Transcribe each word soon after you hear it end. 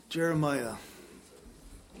Jeremiah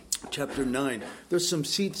chapter 9. There's some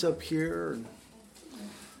seats up here, and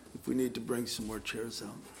if we need to bring some more chairs out.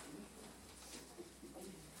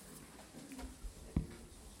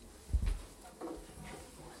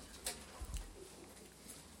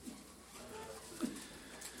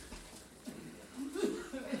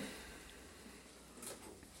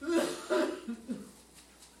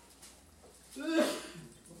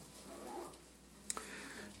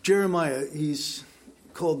 Jeremiah, he's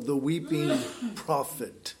called the weeping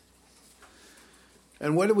prophet.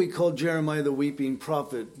 And why do we call Jeremiah the weeping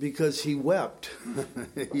prophet? Because he wept.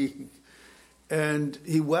 he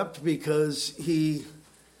wept because he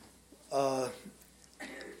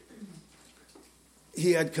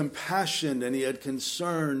had compassion and he had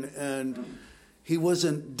concern, and he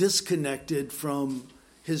wasn't disconnected from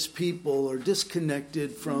his people or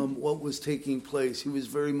disconnected from what was taking place. He was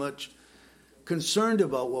very much concerned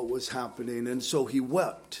about what was happening, and so he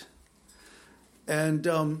wept. And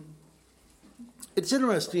it's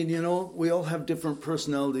interesting, we all have different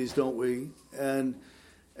personalities, don't we? And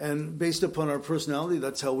based upon our personality,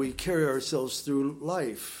 that's how we carry ourselves through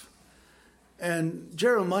life. And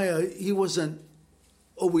Jeremiah, he wasn't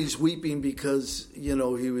always weeping because, he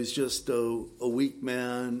was just a weak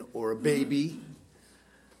man or a baby.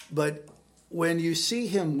 But when you see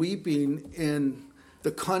him weeping in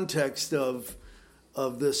the context of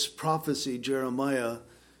this prophecy, Jeremiah,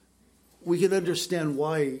 we can understand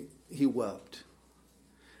why he wept.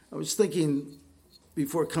 I was thinking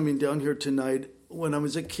before coming down here tonight, when I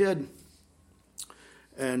was a kid,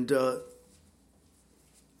 and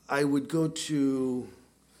I would go to,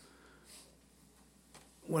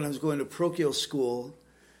 when I was going to parochial school,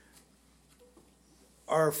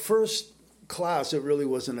 our first class, it really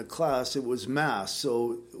wasn't a class, it was mass,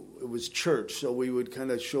 so it was church. So we would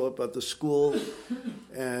kind of show up at the school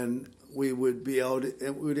and we would be out,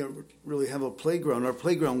 and we didn't really have a playground. Our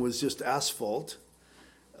playground was just asphalt.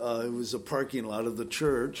 It was a parking lot of the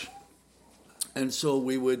church. And so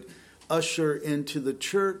we would usher into the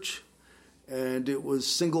church, and it was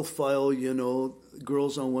single file,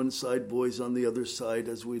 girls on one side, boys on the other side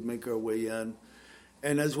as we'd make our way in.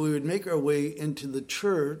 And as we would make our way into the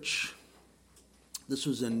church, this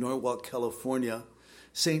was in Norwalk, California,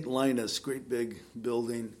 St. Linus, great big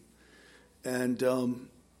building. And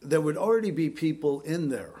there would already be people in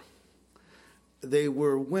there. They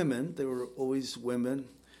were women. They were always women.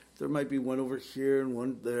 There might be one over here and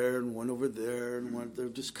one there and one over there, and one. They're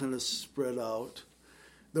just kind of spread out.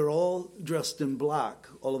 They're all dressed in black,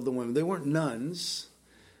 all of the women. They weren't nuns,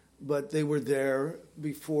 but they were there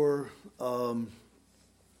before the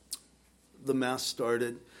Mass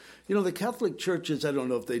started. The Catholic churches, I don't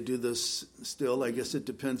know if they do this still. I guess it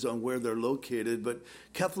depends on where they're located. But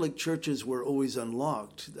Catholic churches were always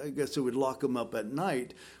unlocked. I guess they would lock them up at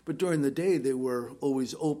night. But during the day, they were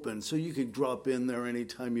always open. So you could drop in there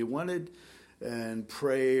anytime you wanted and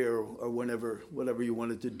pray or whatever you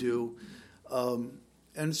wanted to do.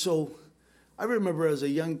 And so I remember as a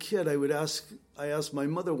young kid, I asked my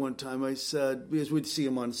mother one time, I said, because we'd see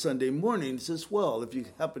them on Sunday mornings as well. If you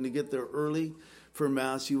happen to get there early for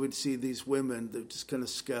Mass, you would see these women, they're just kind of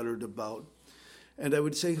scattered about. And I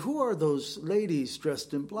would say, who are those ladies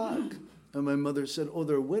dressed in black? And my mother said, oh,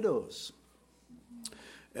 they're widows.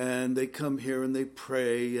 And they come here and they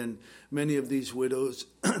pray, and many of these widows,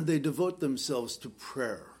 they devote themselves to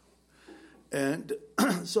prayer. And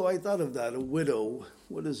so I thought of that, a widow.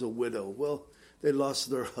 What is a widow? Well, they lost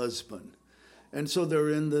their husband. And so they're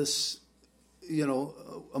in this,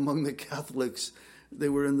 among the Catholics, they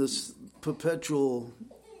were in this perpetual,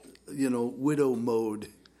 widow mode.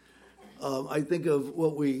 I think of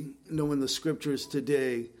what we know in the scriptures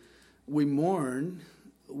today. We mourn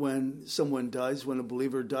when someone dies, when a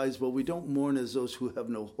believer dies, but we don't mourn as those who have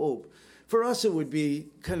no hope. For us, it would be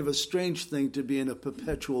kind of a strange thing to be in a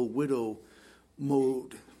perpetual widow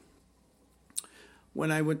mode.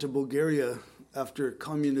 When I went to Bulgaria after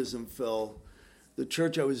communism fell, the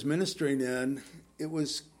church I was ministering in, it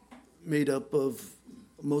was made up of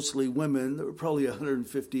mostly women. There were probably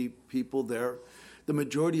 150 people there. The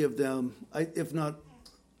majority of them, if not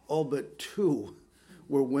all but two,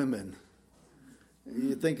 were women.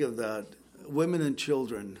 You think of that, women and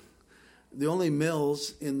children. The only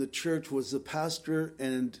males in the church was the pastor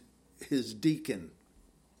and his deacon.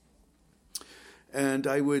 And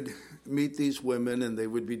I would meet these women, and they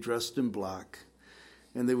would be dressed in black,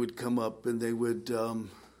 and they would come up and they would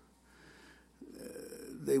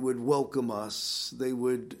welcome us. They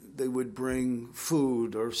would bring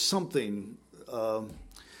food or something.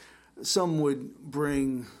 Some would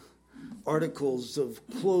bring articles of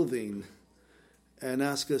clothing, and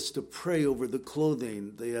ask us to pray over the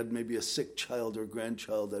clothing. They had maybe a sick child or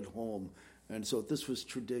grandchild at home, and so this was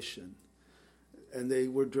tradition. And they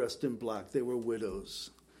were dressed in black. They were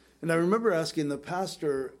widows. And I remember asking the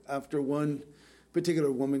pastor after one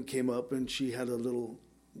particular woman came up and she had a little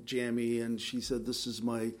jammy and she said, "This is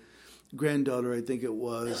my granddaughter," I think it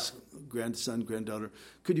was, granddaughter.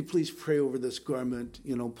 "Could you please pray over this garment?"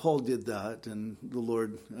 Paul did that, and the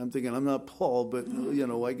Lord, I'm thinking, I'm not Paul, but,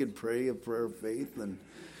 I could pray a prayer of faith. And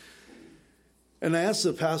I asked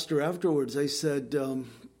the pastor afterwards, I said,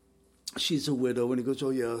 "She's a widow." And he goes, "Oh,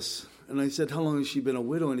 yes." And I said, "How long has she been a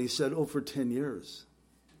widow?" And he said, "Oh, for 10 years.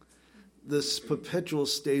 This perpetual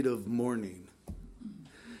state of mourning."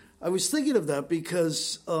 I was thinking of that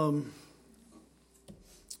because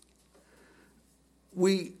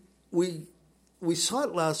we saw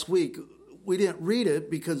it last week. We didn't read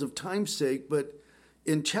it because of time's sake, but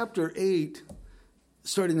in chapter 8,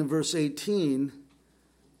 starting in verse 18,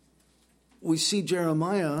 we see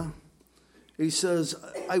Jeremiah. He says,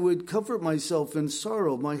 "I would comfort myself in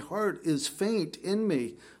sorrow. My heart is faint in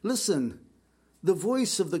me. Listen, the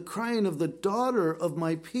voice of the crying of the daughter of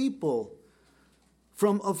my people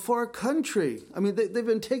from a far country." I mean, they've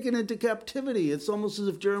been taken into captivity. It's almost as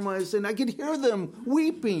if Jeremiah is saying, I could hear them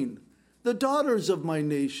weeping. The daughters of my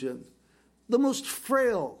nation, the most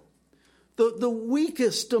frail, the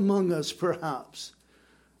weakest among us, perhaps.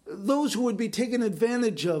 Those who would be taken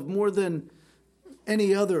advantage of more than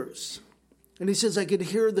any others. And he says, I could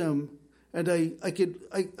hear them, and I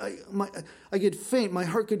could faint. My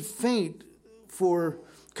heart could faint for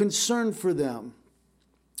concern for them.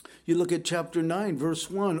 You look at chapter 9,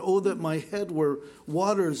 verse 1. "Oh, that my head were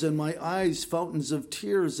waters and my eyes fountains of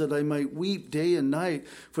tears, that I might weep day and night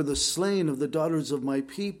for the slain of the daughters of my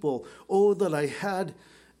people. Oh, that I had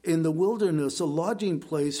in the wilderness a lodging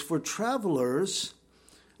place for travelers."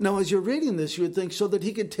 Now, as you're reading this, you would think so that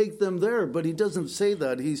he could take them there, but he doesn't say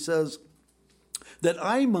that. He says, "That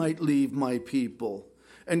I might leave my people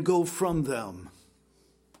and go from them.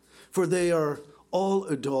 For they are all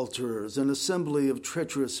adulterers, an assembly of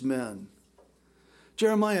treacherous men."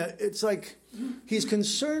 Jeremiah, it's like he's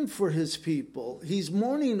concerned for his people. He's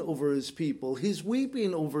mourning over his people. He's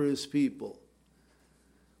weeping over his people.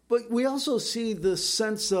 But we also see this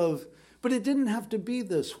sense of, but it didn't have to be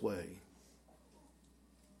this way.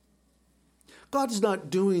 God's not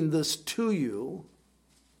doing this to you.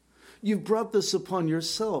 You've brought this upon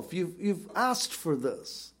yourself. You've asked for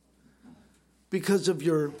this because of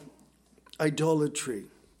your idolatry,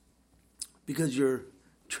 because you're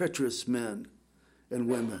treacherous men and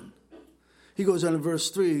women. He goes on in verse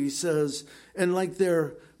 3, he says, "And like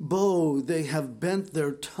their bow, they have bent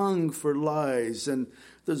their tongue for lies." And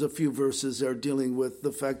there's a few verses there dealing with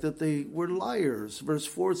the fact that they were liars. Verse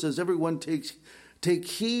 4 says, "Everyone take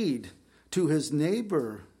heed to his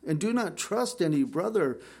neighbor, and do not trust any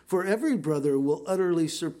brother, for every brother will utterly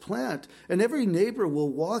supplant, and every neighbor will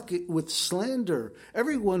walk with slander.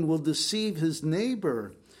 Everyone will deceive his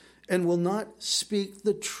neighbor, and will not speak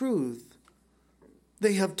the truth.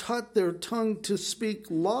 They have taught their tongue to speak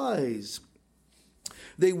lies.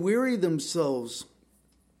 They weary themselves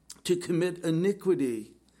to commit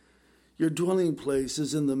iniquity. Your dwelling place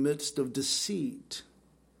is in the midst of deceit.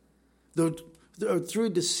 Through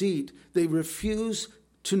deceit, they refuse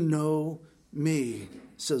to know me,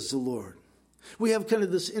 says the Lord." We have kind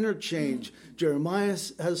of this interchange. Jeremiah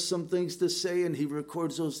has some things to say, and he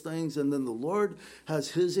records those things, and then the Lord has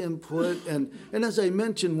his input. And as I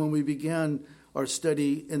mentioned when we began our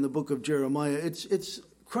study in the book of Jeremiah, it's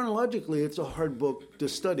chronologically, it's a hard book to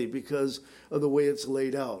study because of the way it's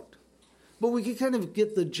laid out. But we can kind of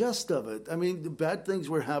get the gist of it. I mean, the bad things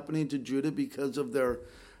were happening to Judah because of their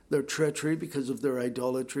treachery, because of their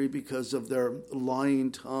idolatry, because of their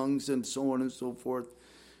lying tongues, and so on and so forth.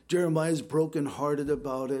 Jeremiah's brokenhearted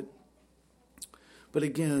about it. But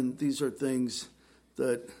again, these are things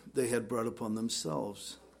that they had brought upon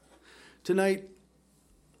themselves. Tonight,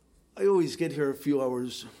 I always get here a few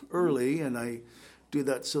hours early, and I do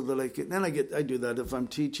that so that I can. And I do that if I'm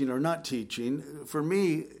teaching or not teaching. For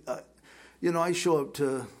me, I show up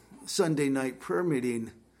to Sunday night prayer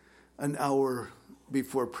meeting an hour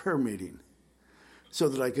before prayer meeting so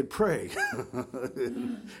that I could pray.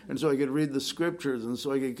 And so I could read the scriptures, and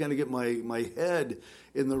so I could kind of get my head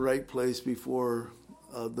in the right place before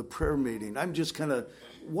the prayer meeting. I'm just kind of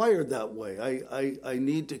wired that way. I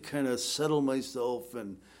need to kind of settle myself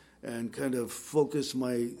and kind of focus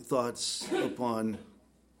my thoughts upon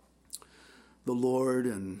the Lord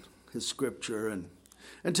and his scripture.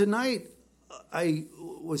 And tonight I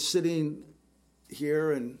was sitting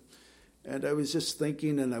here and I was just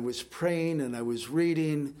thinking, and I was praying, and I was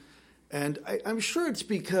reading, And I'm sure it's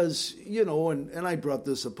because, and I brought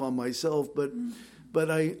this upon myself, but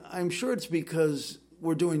I'm sure it's because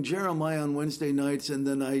we're doing Jeremiah on Wednesday nights, and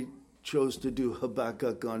then I chose to do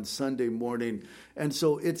Habakkuk on Sunday morning. And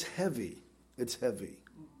so it's heavy. It's heavy.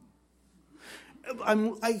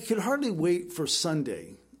 I could hardly wait for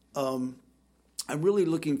Sunday. I'm really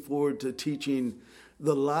looking forward to teaching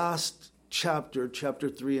the last chapter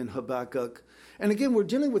 3 in Habakkuk. And again, we're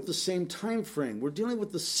dealing with the same time frame. We're dealing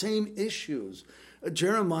with the same issues.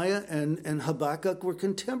 Jeremiah and Habakkuk were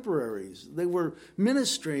contemporaries. They were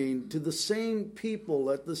ministering to the same people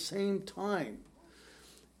at the same time.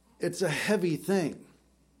 It's a heavy thing.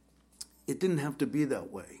 It didn't have to be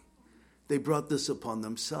that way. They brought this upon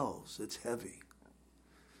themselves. It's heavy.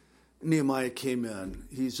 Nehemiah came in.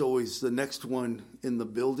 He's always the next one in the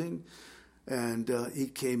building. And he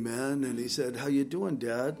came in and he said, "How you doing,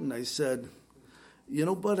 Dad?" And I said,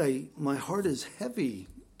 "Bud, my heart is heavy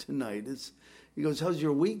tonight." He goes, "How's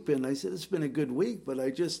your week been?" I said, "It's been a good week, but I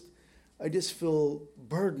just feel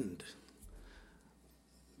burdened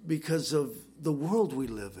because of the world we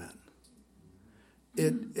live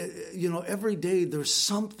in. Every day there's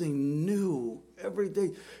something new. Every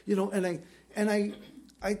day,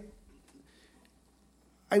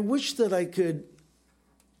 I wish that I could,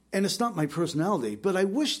 and it's not my personality, but I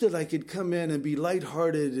wish that I could come in and be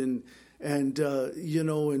lighthearted and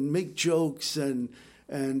make jokes and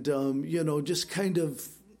just kind of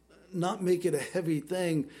not make it a heavy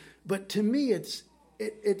thing. But to me,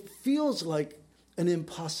 it feels like an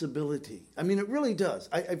impossibility. I mean, it really does.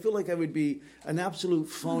 I feel like I would be an absolute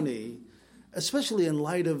phony, especially in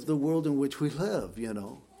light of the world in which we live,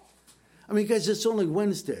 I mean, guys, it's only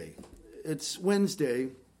Wednesday. It's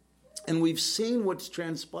Wednesday, and we've seen what's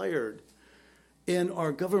transpired in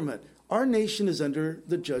our government. Our nation is under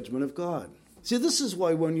the judgment of God. See, this is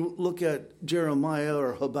why when you look at Jeremiah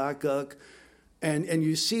or Habakkuk and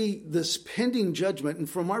you see this pending judgment, and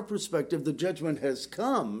from our perspective, the judgment has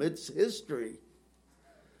come. It's history.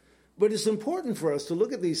 But it's important for us to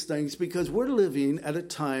look at these things because we're living at a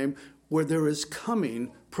time where there is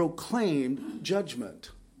coming proclaimed judgment.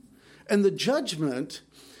 And the judgment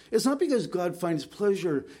is not because God finds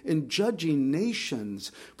pleasure in judging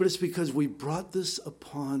nations, but it's because we brought this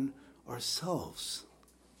upon ourselves.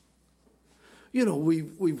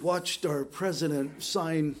 We've watched our president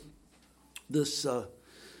sign this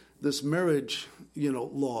marriage,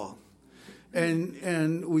 law.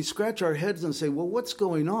 And we scratch our heads and say, well, what's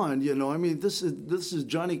going on? I mean, this is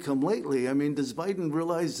Johnny come lately. I mean, does Biden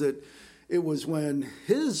realize that it was when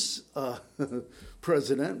his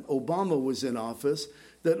president, Obama, was in office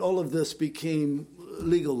that all of this became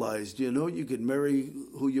legalized? You could marry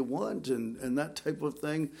who you want and that type of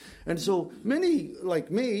thing. And so many,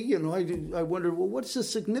 like me, I wondered, well, what's the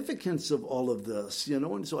significance of all of this?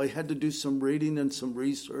 And so I had to do some reading and some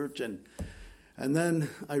research. And then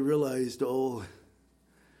I realized,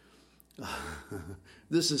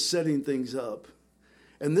 this is setting things up.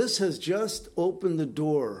 And this has just opened the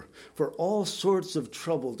door for all sorts of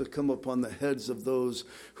trouble to come upon the heads of those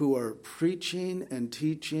who are preaching and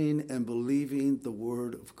teaching and believing the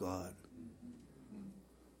Word of God.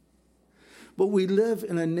 But we live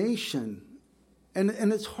in a nation, and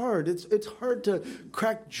it's hard. It's hard to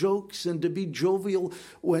crack jokes and to be jovial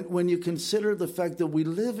when you consider the fact that we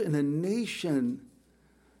live in a nation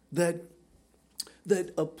that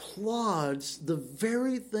applauds the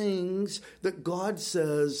very things that God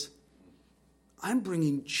says, I'm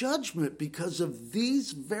bringing judgment because of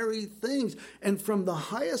these very things. And from the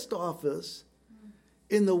highest office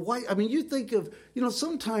in the White, I mean, you think of,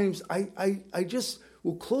 sometimes I just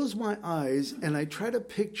will close my eyes and I try to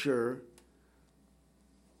picture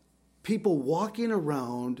people walking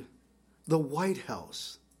around the White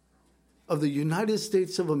House of the United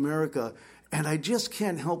States of America, and I just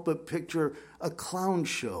can't help but picture a clown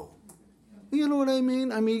show. You know what I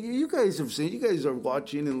mean? I mean, you guys are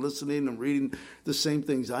watching and listening and reading the same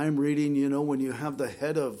things I'm reading, when you have the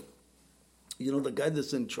head of, the guy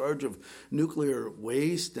that's in charge of nuclear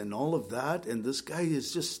waste and all of that, and this guy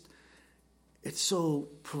is just, it's so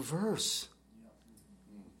perverse.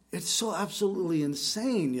 It's so absolutely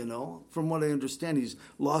insane, From what I understand, he's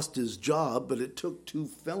lost his job, but it took 2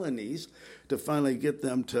 felonies to finally get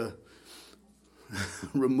them to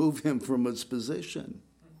remove him from his position.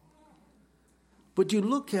 But you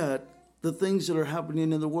look at the things that are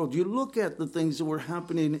happening in the world. You look at the things that were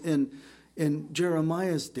happening in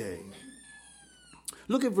Jeremiah's day.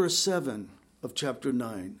 Look at verse 7 of chapter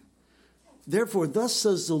 9. Therefore, thus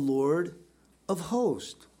says the Lord of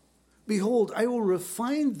hosts, behold, I will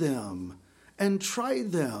refine them and try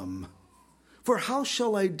them For how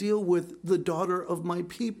shall I deal with the daughter of my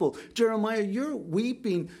people? Jeremiah, you're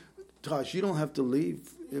weeping. Tosh, you don't have to leave.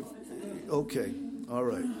 Okay, all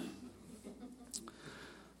right.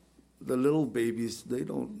 The little babies, they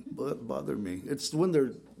don't bother me. It's when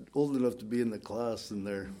they're old enough to be in the class, and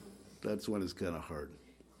that's when it's kind of hard.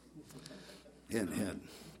 Hint, hint.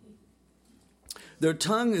 Their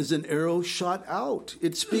tongue is an arrow shot out.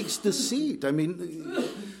 It speaks deceit. I mean,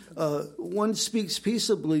 one speaks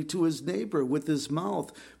peaceably to his neighbor with his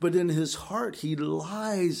mouth, but in his heart he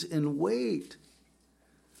lies in wait.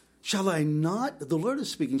 Shall I not, the Lord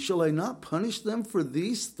is speaking, shall I not punish them for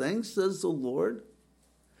these things, says the Lord?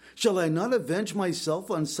 Shall I not avenge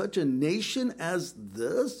myself on such a nation as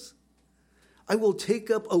this? I will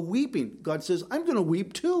take up a weeping. God says, I'm going to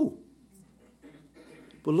weep too.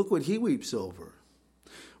 But look what he weeps over.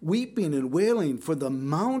 Weeping and wailing for the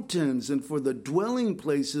mountains and for the dwelling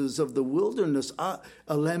places of the wilderness, a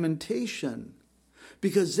lamentation,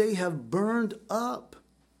 because they have burned up,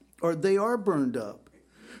 or they are burned up,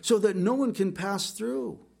 so that no one can pass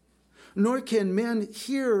through, nor can men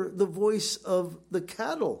hear the voice of the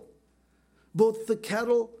cattle. Both the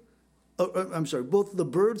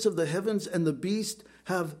birds of the heavens and the beast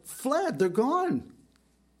have fled. They're gone.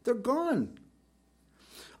 They're gone.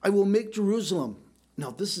 I will make Jerusalem. Now,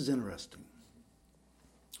 this is interesting.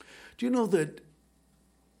 Do you know that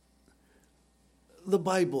the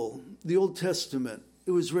Bible, the Old Testament,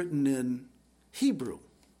 it was written in Hebrew?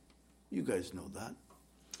 You guys know that.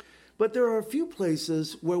 But there are a few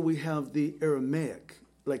places where we have the Aramaic,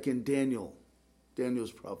 like in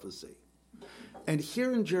Daniel's prophecy. And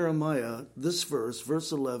here in Jeremiah, this verse,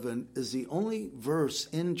 verse 11, is the only verse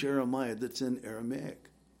in Jeremiah that's in Aramaic.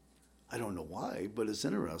 I don't know why, but it's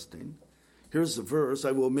interesting. Here's the verse.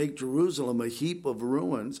 I will make Jerusalem a heap of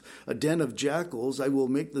ruins, a den of jackals. I will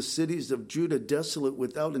make the cities of Judah desolate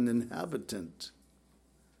without an inhabitant.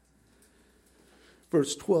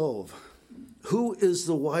 Verse 12. Who is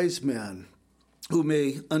the wise man who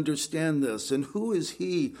may understand this? And who is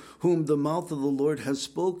he whom the mouth of the Lord has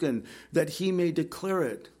spoken, that he may declare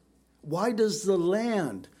it? Why does the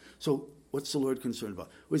land... So what's the Lord concerned about?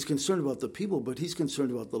 Well, he's concerned about the people, but he's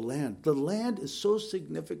concerned about the land. The land is so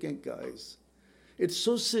significant, guys. It's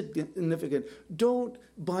so significant. Don't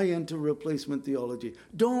buy into replacement theology.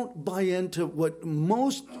 Don't buy into what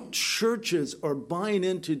most churches are buying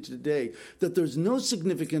into today, that there's no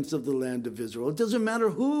significance of the land of Israel. It doesn't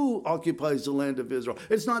matter who occupies the land of Israel.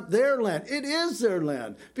 It's not their land. It is their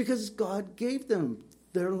land because God gave them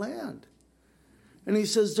their land. And he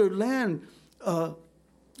says their land...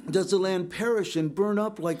 does the land perish and burn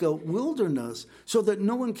up like a wilderness so that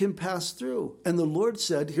no one can pass through? And the Lord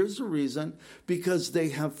said, here's the reason, because they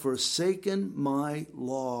have forsaken my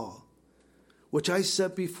law, which I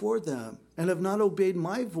set before them, and have not obeyed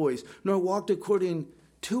my voice, nor walked according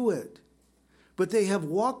to it. But they have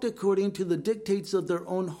walked according to the dictates of their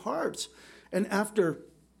own hearts, and after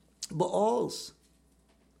Baals,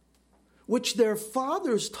 which their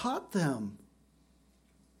fathers taught them.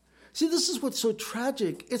 See, this is what's so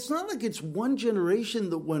tragic. It's not like it's one generation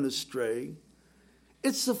that went astray.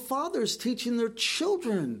 It's the fathers teaching their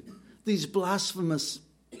children these blasphemous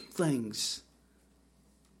things,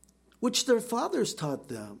 which their fathers taught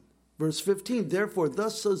them. Verse 15, therefore,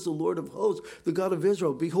 thus says the Lord of hosts, the God of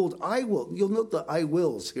Israel, behold, I will, you'll note the I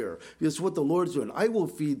wills here. It's what the Lord's doing. I will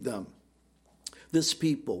feed them, this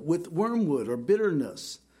people, with wormwood or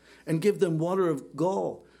bitterness, and give them water of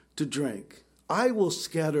gall to drink. I will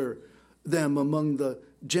scatter them among the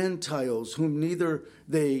Gentiles, whom neither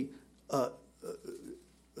they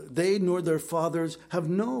nor their fathers have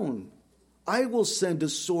known. I will send a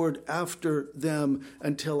sword after them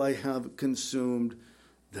until I have consumed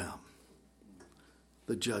them.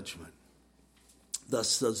 The judgment. Thus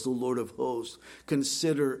says the Lord of hosts,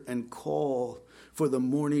 consider and call for the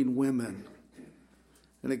mourning women.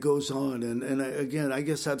 And it goes on, and again, I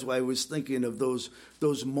guess that's why I was thinking of those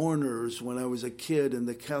mourners when I was a kid in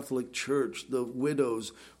the Catholic Church, the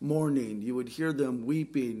widows mourning. You would hear them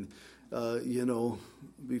weeping,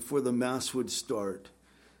 before the Mass would start.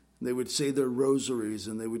 They would say their rosaries,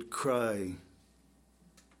 and they would cry.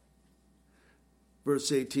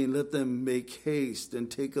 Verse 18, let them make haste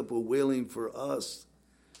and take up a wailing for us,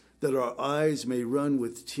 that our eyes may run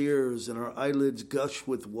with tears and our eyelids gush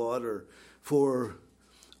with water, for...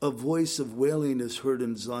 a voice of wailing is heard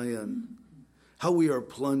in Zion. How we are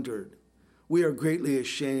plundered. We are greatly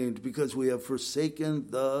ashamed because we have forsaken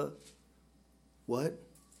the, what?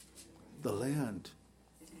 The land.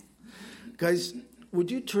 Guys, would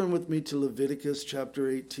you turn with me to Leviticus chapter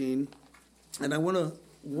 18? And I want to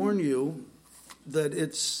warn you that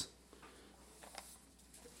it's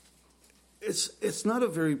it's not a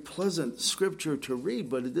very pleasant scripture to read,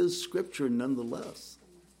 but it is scripture nonetheless.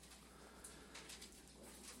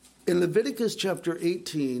 In Leviticus chapter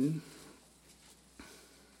 18,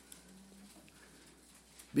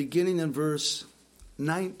 beginning in verse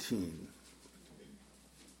 19,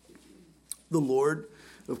 the Lord,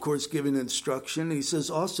 of course, giving instruction, he says,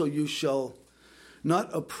 also you shall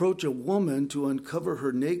not approach a woman to uncover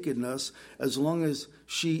her nakedness as long as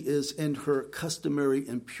she is in her customary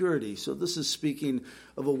impurity. So this is speaking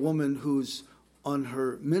of a woman who's on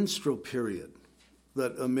her menstrual period,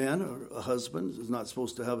 that a man or a husband is not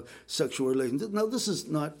supposed to have sexual relations. Now, this is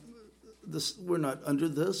not, we're not under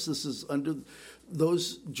this. This is under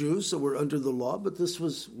those Jews that were under the law, but this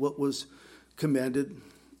was what was commanded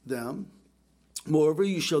them. Moreover,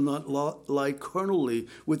 you shall not lie carnally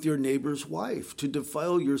with your neighbor's wife, to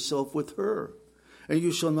defile yourself with her. And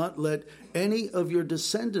you shall not let any of your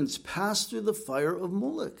descendants pass through the fire of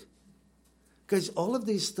Moloch. Guys, all of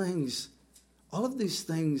these things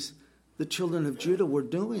the children of Judah were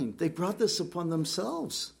doing, they brought this upon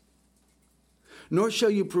themselves. Nor shall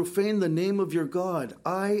you profane the name of your God.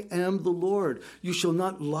 I am the Lord. You shall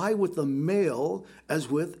not lie with a male as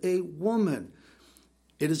with a woman.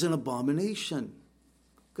 It is an abomination.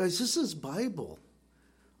 Guys, this is Bible.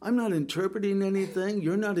 I'm not interpreting anything.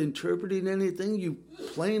 You're not interpreting anything. You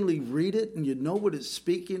plainly read it and you know what it's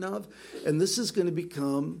speaking of. And this is going to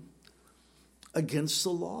become against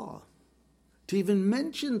the law to even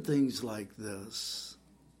mention things like this.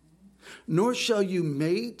 Nor shall you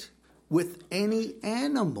mate with any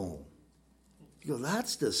animal. You go,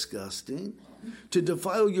 that's disgusting. To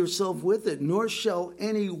defile yourself with it, nor shall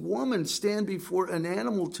any woman stand before an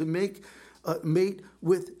animal to mate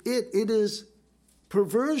with it. It is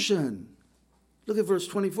perversion. Look at verse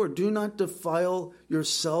 24. Do not defile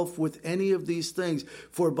yourself with any of these things,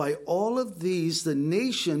 for by all of these the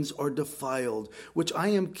nations are defiled, which I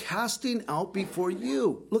am casting out before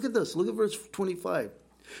you. Look at this. Look at verse 25.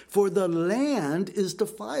 For the land is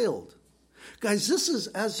defiled. Guys, this is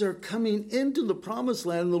as they're coming into the promised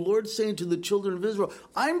land, and the Lord's saying to the children of Israel,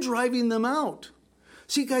 I'm driving them out.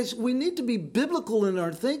 See, guys, we need to be biblical in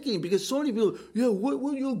our thinking, because so many people,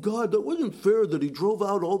 God, that wasn't fair that he drove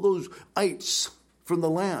out all those ites from the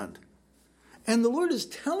land. And the Lord is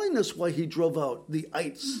telling us why he drove out the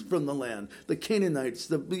ites from the land, the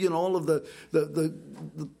Canaanites, all of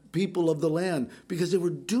the people of the land, because they were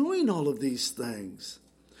doing all of these things.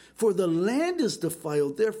 For the land is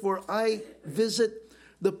defiled, therefore I visit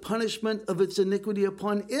the punishment of its iniquity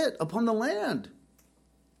upon it, upon the land.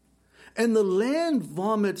 And the land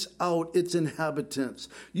vomits out its inhabitants.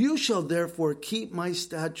 You shall therefore keep my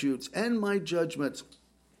statutes and my judgments,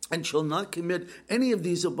 and shall not commit any of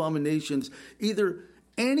these abominations, either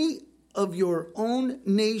any of your own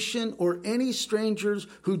nation or any strangers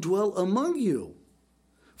who dwell among you.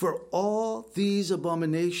 For all these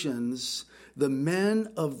abominations the men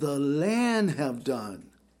of the land have done,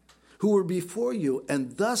 who were before you,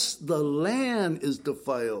 and thus the land is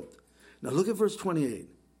defiled. Now look at verse 28.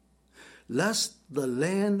 Lest the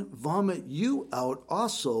land vomit you out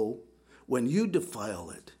also when you defile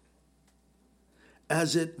it,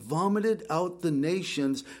 as it vomited out the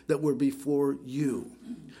nations that were before you.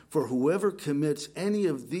 For whoever commits any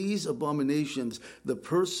of these abominations, the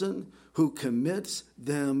person who commits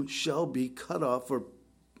them shall be cut off or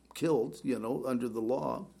killed, under the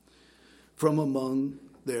law, from among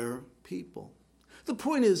their people. The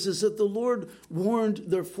point is that the Lord warned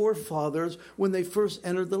their forefathers when they first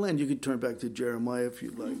entered the land. You could turn back to Jeremiah if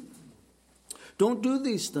you'd like. Don't do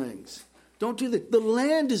these things. Don't do that. The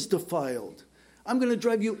land is defiled. I'm going to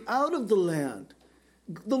drive you out of the land.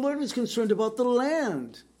 The Lord is concerned about the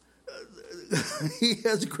land. He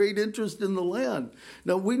has great interest in the land.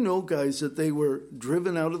 Now, we know, guys, that they were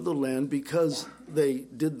driven out of the land because they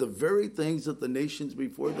did the very things that the nations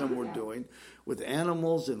before them were doing with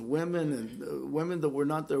animals and women that were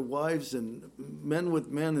not their wives, and men with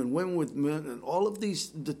men and women with men, and all of these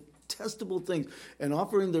detestable things, and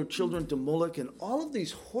offering their children to Moloch, and all of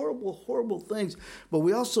these horrible, horrible things. But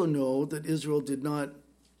we also know that Israel did not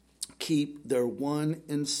keep their 1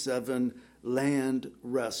 in 7 land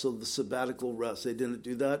rest, so the sabbatical rest. They didn't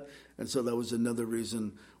do that, and so that was another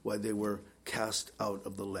reason why they were cast out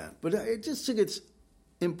of the land. But I just think it's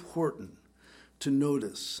important to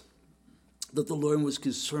notice that the Lord was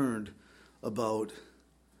concerned about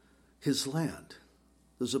his land.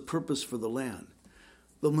 There's a purpose for the land.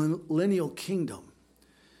 The millennial kingdom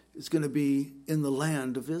is going to be in the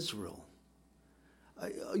land of Israel.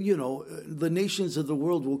 The nations of the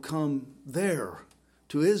world will come there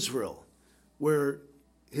to Israel, where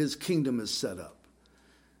his kingdom is set up.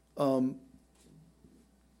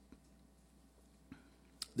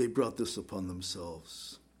 They brought this upon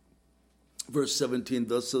themselves. Verse 17,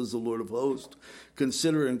 thus says the Lord of hosts,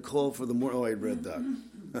 consider and call for the morning. Oh, I read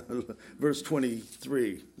that. Verse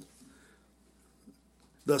 23,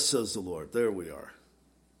 thus says the Lord. There we are.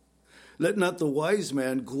 Let not the wise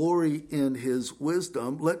man glory in his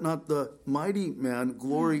wisdom. Let not the mighty man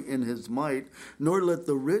glory in his might, nor let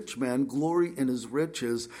the rich man glory in his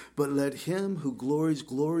riches, but let him who glories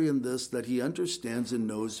glory in this, that he understands and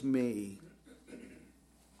knows me.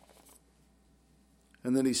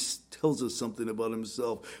 And then he tells us something about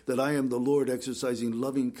himself, that I am the Lord exercising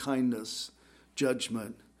loving kindness,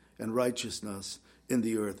 judgment, and righteousness in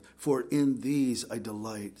the earth. For in these I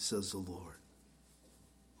delight, says the Lord.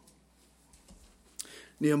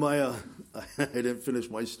 Nehemiah, I didn't finish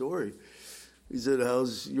my story. He said,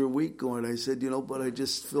 how's your week going? I said, but I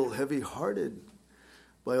just feel heavy-hearted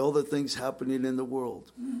by all the things happening in the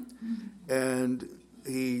world. And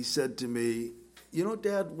he said to me,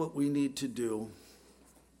 Dad, what we need to do.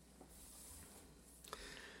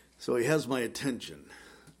 So he has my attention.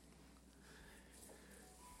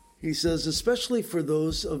 He says, especially for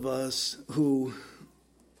those of us who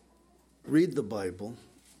read the Bible,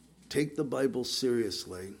 take the Bible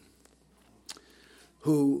seriously,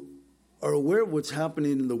 who are aware of what's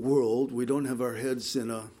happening in the world. We don't have our heads in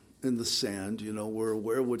the sand, we're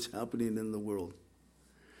aware of what's happening in the world.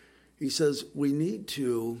 He says we need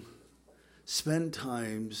to spend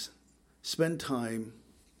time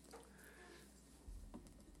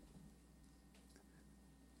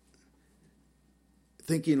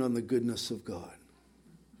thinking on the goodness of God.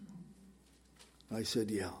 I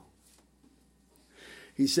said, yeah.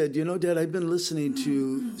 He said, Dad, I've been listening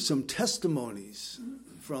to some testimonies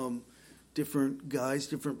from different guys,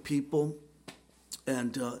 different people.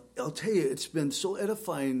 And I'll tell you, it's been so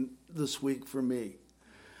edifying this week for me.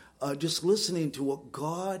 Just listening to what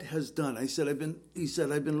God has done. He said,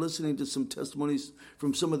 I've been listening to some testimonies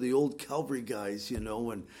from some of the old Calvary guys, and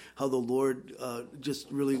how the Lord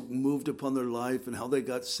just really moved upon their life and how they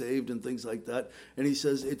got saved and things like that. And he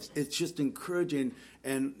says, it's just encouraging.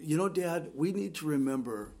 And, Dad, we need to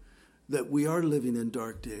remember that we are living in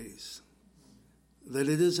dark days, that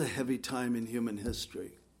it is a heavy time in human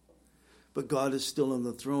history. But God is still on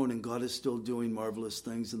the throne, and God is still doing marvelous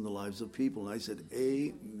things in the lives of people. And I said,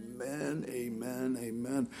 amen, amen,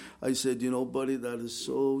 amen. I said, buddy, that is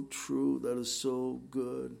so true. That is so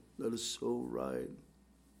good. That is so right.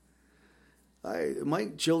 My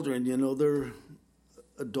children, they're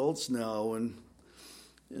adults now, and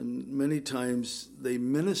many times they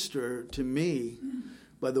minister to me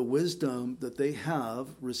by the wisdom that they have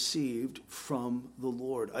received from the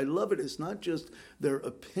Lord. I love it. It's not just their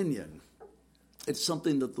opinion. It's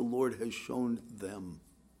something that the Lord has shown them.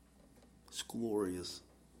 It's glorious.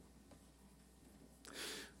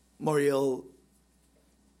 Marielle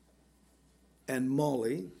and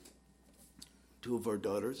Molly, two of our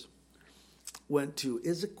daughters, went to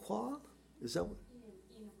Issaquah? Is that what?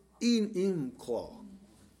 Enumclaw.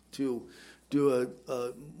 To do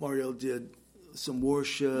Marielle did some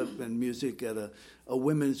worship and music at a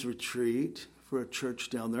women's retreat for a church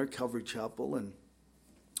down there, Calvary Chapel,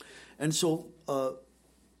 and so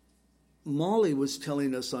Molly was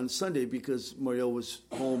telling us on Sunday, because Marielle was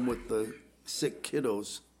home with the sick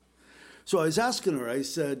kiddos. So I was asking her, I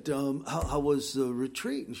said, how was the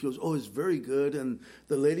retreat? And she goes, oh, it's very good. And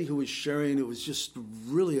the lady who was sharing, it was just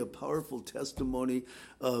really a powerful testimony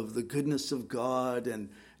of the goodness of God.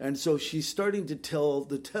 And so she's starting to tell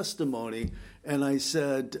the testimony. And I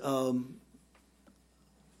said,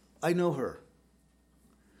 I know her.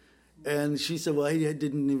 And she said, well, I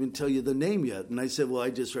didn't even tell you the name yet. And I said, well, I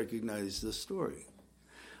just recognized the story.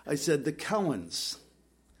 I said, the Cowans.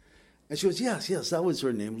 And she goes, yes, that was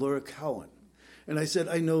her name, Laura Cowan. And I said,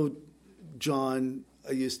 I know John.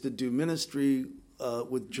 I used to do ministry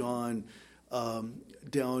with John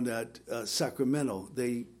down at Sacramento.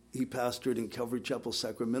 He pastored in Calvary Chapel,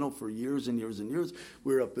 Sacramento for years and years and years.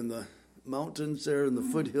 We were up in the mountains there in the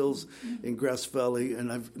foothills in Grass Valley,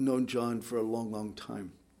 and I've known John for a long, long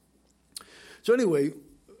time. So anyway,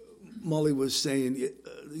 Molly was saying,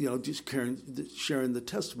 just sharing the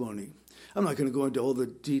testimony. I'm not going to go into all the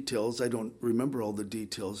details. I don't remember all the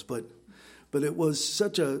details, but it was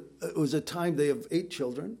it was a time. They have 8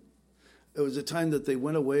 children. It was a time that they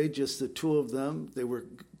went away, just the 2 of them. They were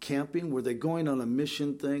camping. Were they going on a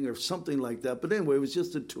mission thing or something like that? But anyway, it was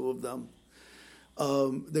just the 2 of them.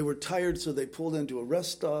 They were tired, so they pulled into a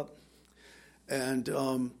rest stop,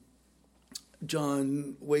 and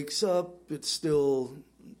John wakes up. It's still,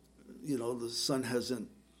 the sun hasn't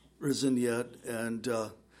risen yet.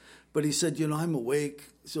 But he said, I'm awake,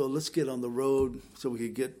 so let's get on the road so we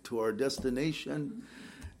could get to our destination.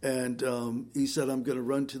 And he said, I'm going to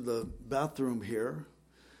run to the bathroom here.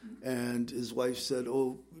 And his wife said,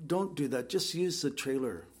 oh, don't do that. Just use the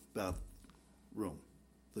trailer bathroom,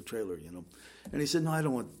 the trailer, And he said, no, I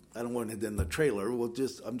don't want it in the trailer.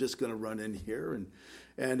 I'm just going to run in here.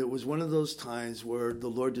 And it was one of those times where the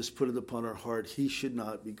Lord just put it upon her heart. He should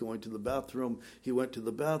not be going to the bathroom. He went to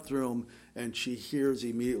the bathroom, and she hears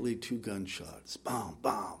immediately 2 gunshots. Bam,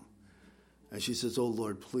 bam. And she says, oh,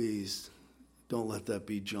 Lord, please don't let that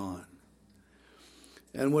be John.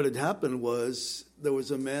 And what had happened was there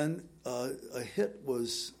was a man, a hit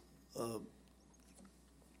was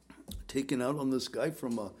taken out on this guy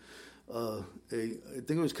from I think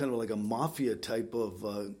it was kind of like a mafia type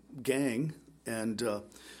of gang, and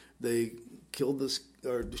they killed this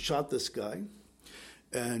or shot this guy,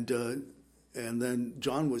 and then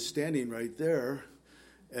John was standing right there,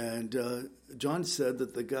 and John said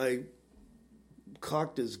that the guy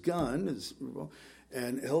cocked his gun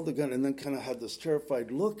and held the gun, and then kind of had this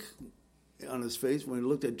terrified look on his face when he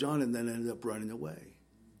looked at John, and then ended up running away.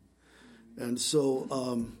 And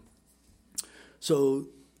so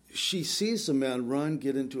she sees the man run,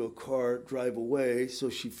 get into a car, drive away, so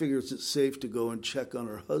she figures it's safe to go and check on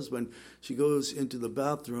her husband. She goes into the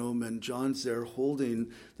bathroom, and John's there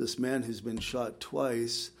holding this man who's been shot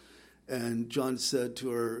twice. And John said to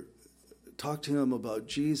her, talk to him about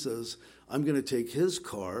Jesus. I'm going to take his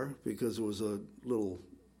car, because it was a little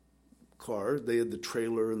car. They had the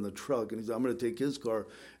trailer and the truck. And he said, I'm going to take his car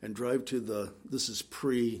and drive to this is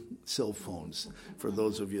pre-cell phones, for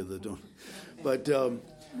those of you that don't. But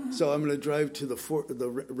so I'm going to drive to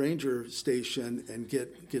the ranger station and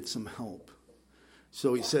get some help.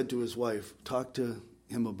 So he said to his wife, talk to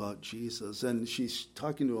him about Jesus. And she's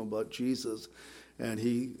talking to him about Jesus. And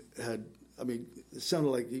he had, it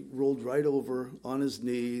sounded like he rolled right over on his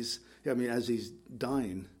knees, as he's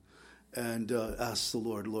dying, and asked the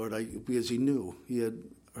Lord, because he knew. He had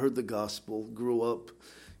heard the gospel, grew up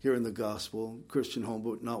hearing the gospel, Christian home,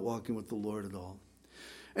 but not walking with the Lord at all.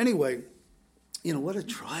 Anyway, what a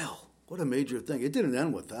trial. What a major thing. It didn't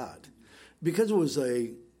end with that. Because it was a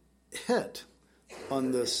hit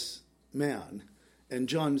on this man, and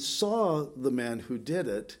John saw the man who did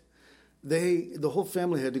it, the whole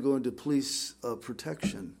family had to go into police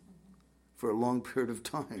protection for a long period of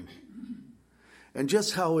time. And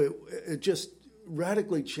just how it just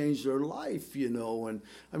radically changed their life, And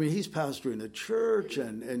he's pastoring a church,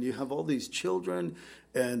 and you have all these children,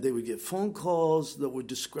 and they would get phone calls that would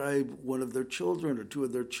describe one of their children or 2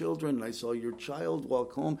 of their children. And I saw your child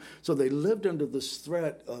walk home. So they lived under this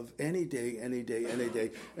threat of any day, any day, any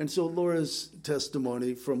day. And so Laura's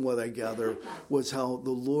testimony, from what I gather, was how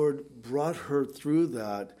the Lord brought her through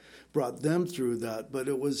that, brought them through that, but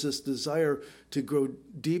it was this desire to grow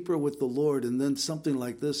deeper with the Lord, and then something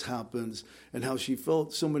like this happens, and how she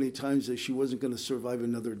felt so many times that she wasn't going to survive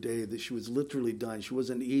another day, that she was literally dying. She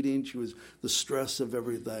wasn't eating, she was the stress of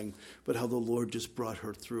everything, but how the Lord just brought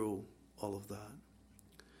her through all of that.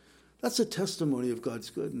 That's a testimony of God's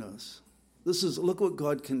goodness. Look what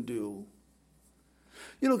God can do.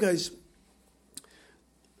 Guys,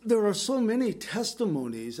 there are so many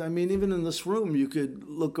testimonies. Even in this room, you could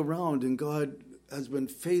look around, and God has been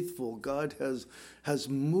faithful. God has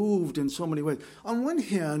moved in so many ways. On one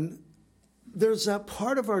hand, there's that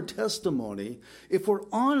part of our testimony, if we're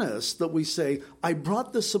honest, that we say, I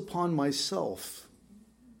brought this upon myself.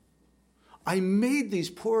 I made these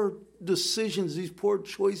poor decisions, these poor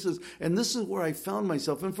choices, and this is where I found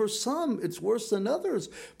myself. And for some, it's worse than others.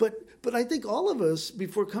 But I think all of us,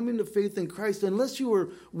 before coming to faith in Christ, unless you were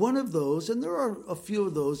one of those, and there are a few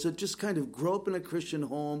of those that just kind of grow up in a Christian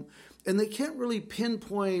home, and they can't really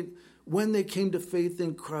pinpoint when they came to faith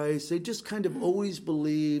in Christ. They just kind of always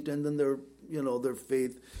believed, and then their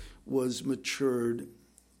faith was matured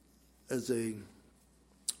as they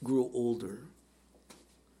grew older.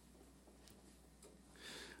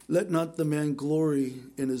 Let not the man glory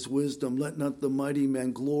in his wisdom. Let not the mighty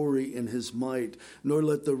man glory in his might, nor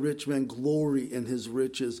let the rich man glory in his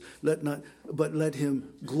riches. But let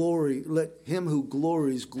him glory. Let him who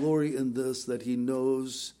glories glory in this, that he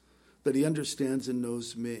knows, that he understands and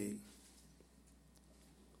knows me.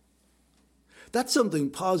 That's something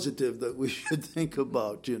positive that we should think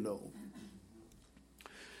about,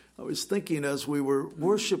 I was thinking as we were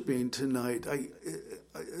worshiping tonight,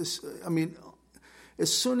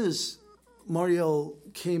 as soon as Marielle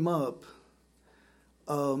came up,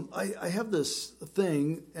 I have this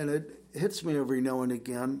thing, and it hits me every now and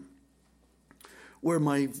again, where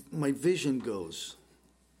my vision goes.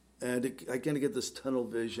 And I kind of get this tunnel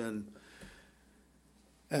vision.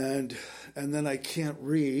 And then I can't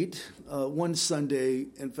read. One Sunday,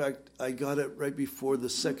 in fact, I got it right before the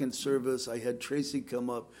second service. I had Tracy come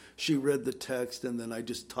up. She read the text, and then I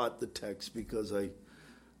just taught the text because I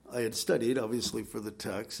had studied, obviously, for the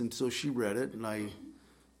text. And so she read it, and I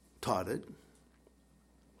taught it.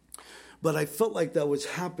 But I felt like that was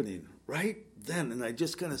happening right then. And I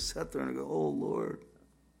just kind of sat there and I go, oh, Lord,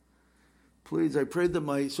 please. I prayed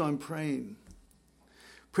that so I'm praying.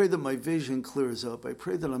 Pray that my vision clears up. I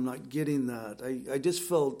pray that I'm not getting that. I just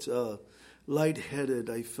felt lightheaded.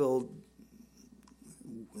 I felt,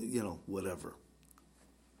 whatever.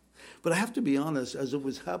 But I have to be honest, as it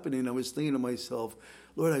was happening, I was thinking to myself,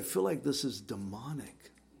 Lord, I feel like this is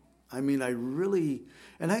demonic. I mean, I really,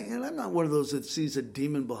 and I'm not one of those that sees a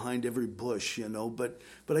demon behind every bush, but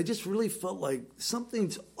I just really felt like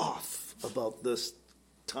something's off about this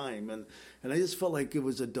time. And I just felt like it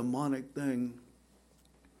was a demonic thing.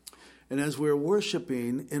 And as we're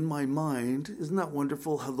worshiping in my mind, isn't that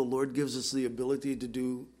wonderful how the Lord gives us the ability to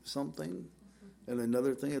do something and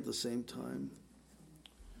another thing at the same time?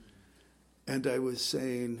 And I was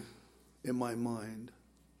saying in my mind,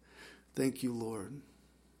 thank you, Lord.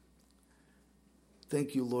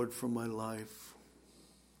 Thank you, Lord, for my life.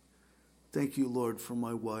 Thank you, Lord, for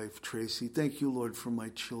my wife, Tracy. Thank you, Lord, for my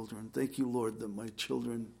children. Thank you, Lord, that my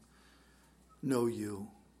children know you.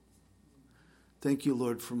 Thank you,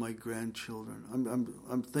 Lord, for my grandchildren.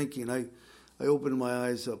 I'm thinking, I opened my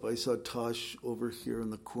eyes up. I saw Tosh over here in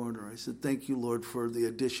the corner. I said, thank you, Lord, for the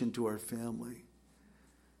addition to our family.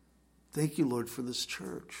 Thank you, Lord, for this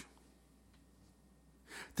church.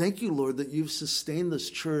 Thank you, Lord, that you've sustained this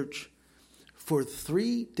church for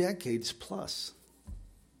 3 decades plus.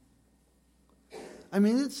 I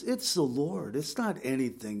mean, it's the Lord. It's not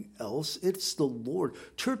anything else. It's the Lord.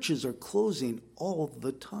 Churches are closing all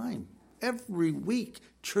the time. Every week,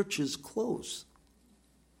 churches close.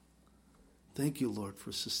 Thank you, Lord,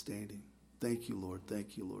 for sustaining. Thank you, Lord.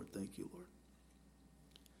 Thank you, Lord. Thank you,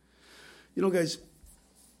 Lord. Guys,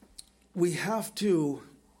 we have to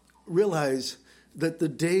realize that the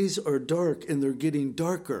days are dark and they're getting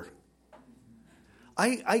darker.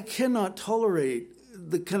 I cannot tolerate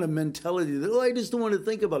the kind of mentality that, I just don't want to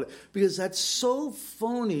think about it, because that's so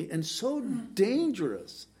phony and so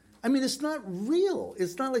dangerous. I mean, it's not real.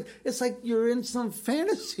 It's like you're in some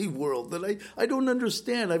fantasy world that I don't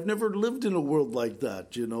understand. I've never lived in a world like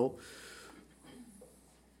that,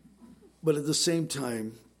 But at the same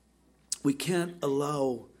time, we can't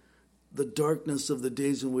allow the darkness of the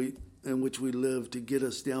days in which we live to get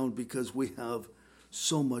us down, because we have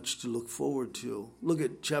so much to look forward to. Look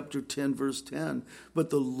at chapter 10, verse 10. But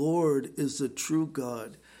the Lord is the true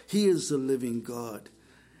God. He is the living God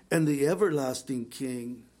and the everlasting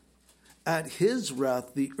King. At his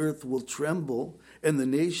wrath, the earth will tremble, and the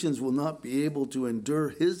nations will not be able to endure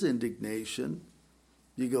his indignation.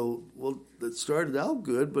 You go, well, it started out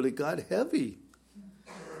good, but it got heavy.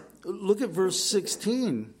 Look at verse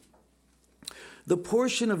 16. The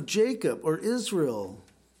portion of Jacob, or Israel,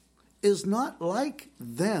 is not like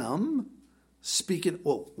them, speaking,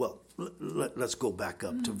 let's go back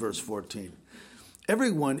up to verse 14.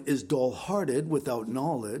 Everyone is dull-hearted without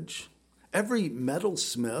knowledge. Every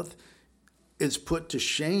metalsmith is put to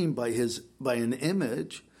shame by an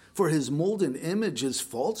image, for his molten image is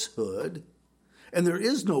falsehood, and there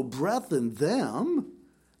is no breath in them.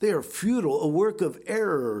 They are futile, a work of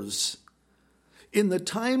errors. In the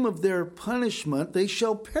time of their punishment, they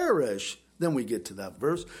shall perish. Then we get to that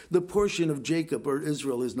verse. The portion of Jacob, or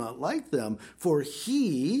Israel, is not like them, for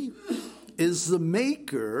he is the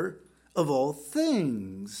maker of all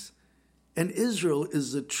things. And Israel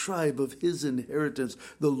is the tribe of his inheritance.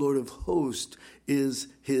 The Lord of hosts is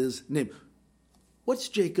his name. What's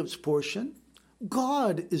Jacob's portion?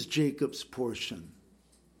 God is Jacob's portion.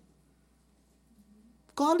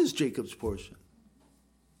 God is Jacob's portion.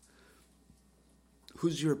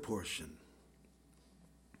 Who's your portion?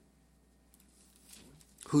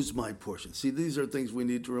 Who's my portion? See, these are things we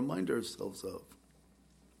need to remind ourselves of.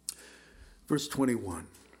 Verse 21.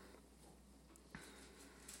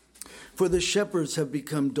 For the shepherds have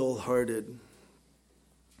become dull-hearted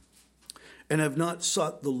and have not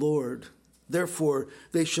sought the Lord. Therefore,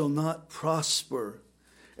 they shall not prosper,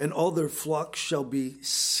 and all their flocks shall be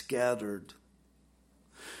scattered.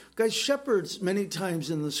 Guys, shepherds, many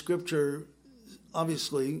times in the scripture,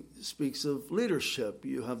 obviously speaks of leadership.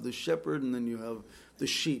 You have the shepherd, and then you have the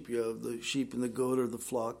sheep. You have the sheep and the goat, or the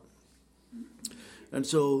flock. And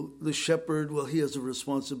so the shepherd, he has a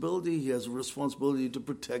responsibility. He has a responsibility to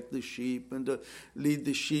protect the sheep and to lead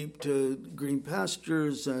the sheep to green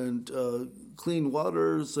pastures and clean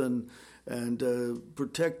waters and and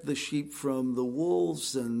protect the sheep from the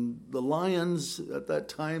wolves and the lions. At that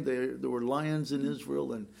time, there were lions in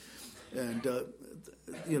Israel, and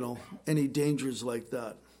any dangers like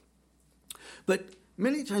that. But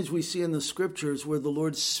many times we see in the scriptures where the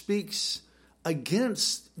Lord speaks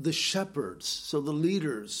against the shepherds, so the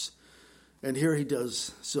leaders, and here he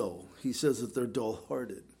does so. He says that they're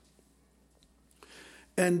dull-hearted.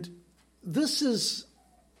 And this is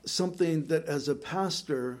something that as a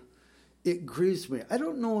pastor, it grieves me. I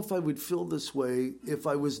don't know if I would feel this way if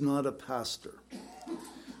I was not a pastor.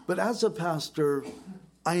 But as a pastor,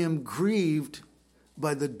 I am grieved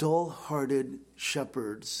by the dull-hearted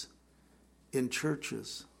shepherds in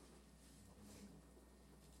churches.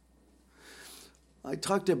 I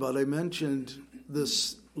mentioned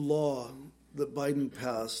this law that Biden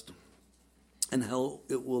passed and how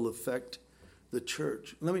it will affect the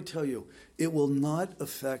church. Let me tell you, it will not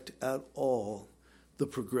affect at all the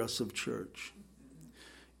progressive church.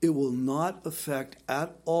 It will not affect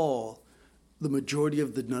at all the majority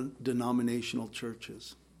of the denominational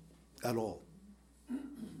churches, at all.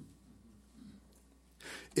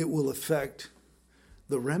 It will affect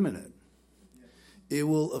the remnant. It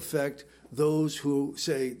will affect those who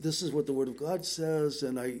say, this is what the Word of God says,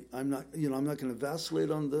 and I'm not going to vacillate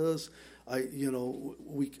on this.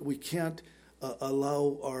 We can't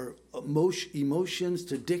allow our emotions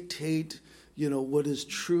to dictate, what is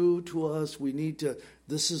true to us. We need to,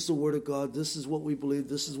 this is the Word of God. This is what we believe.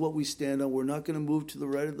 This is what we stand on. We're not going to move to the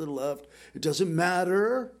right or the left. It doesn't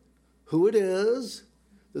matter who it is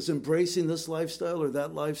that's embracing this lifestyle or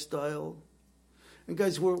that lifestyle. And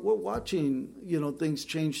guys, we're watching, things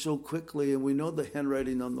change so quickly, and we know the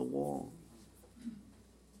handwriting on the wall.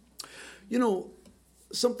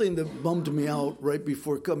 Something that bummed me out right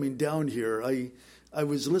before coming down here, I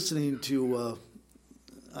was listening to,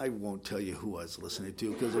 I won't tell you who I was listening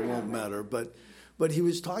to because it won't matter, but he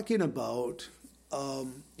was talking about,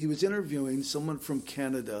 he was interviewing someone from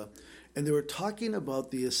Canada, and they were talking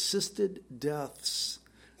about the assisted deaths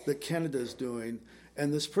that Canada is doing.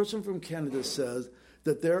 And this person from Canada says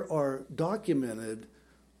that there are documented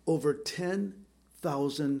over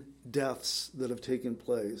 10,000 deaths that have taken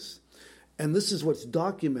place. And this is what's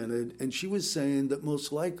documented. And she was saying that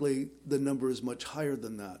most likely the number is much higher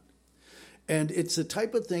than that. And it's the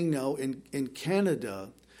type of thing now in Canada,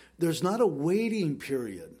 there's not a waiting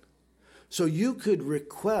period. So you could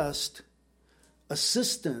request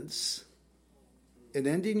assistance in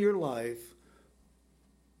ending your life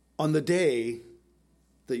on the day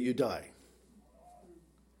that you die.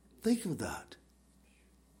 Think of that.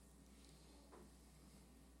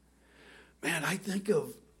 Man, I think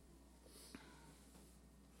of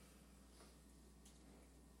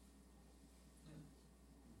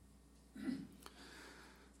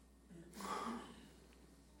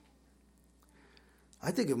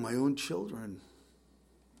my own children.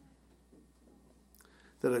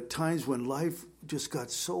 That at times when life just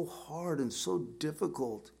got so hard and so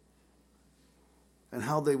difficult, and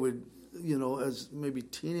how they would, as maybe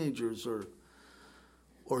teenagers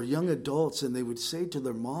or young adults, and they would say to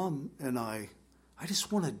their mom and I just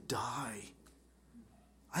want to die.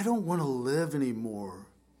 I don't want to live anymore.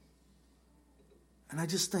 And I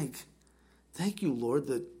just think, thank you, Lord,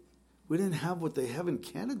 that we didn't have what they have in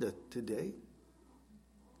Canada today.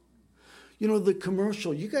 The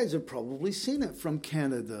commercial, you guys have probably seen it from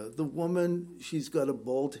Canada. The woman, she's got a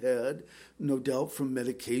bald head, no doubt from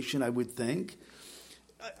medication, I would think.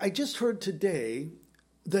 I just heard today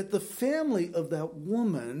that the family of that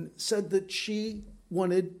woman said that she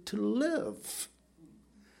wanted to live.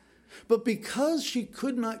 But because she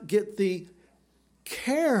could not get the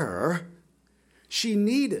care she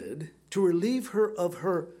needed to relieve her of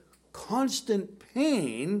her constant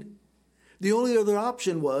pain, the only other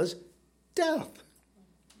option was death.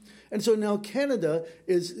 And so now Canada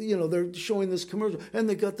is, they're showing this commercial, and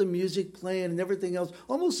they got the music playing and everything else,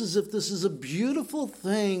 almost as if this is a beautiful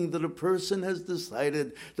thing that a person has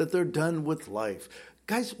decided that they're done with life.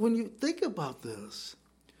 Guys, when you think about this,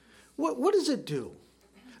 what does it do?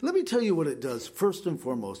 Let me tell you what it does. First and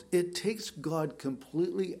foremost, it takes God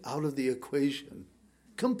completely out of the equation.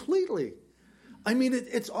 Completely. I mean,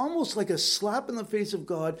 it's almost like a slap in the face of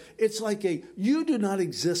God. It's like you do not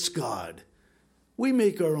exist, God. We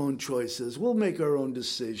make our own choices. We'll make our own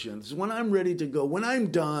decisions. When I'm ready to go, when I'm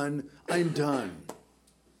done, I'm done.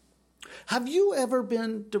 Have you ever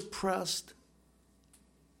been depressed?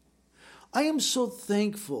 I am so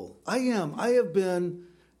thankful. I am. I have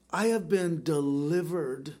been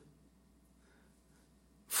delivered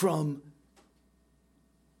from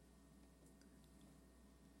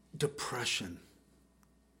depression.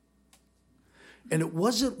 And it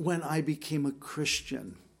wasn't when I became a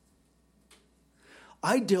Christian.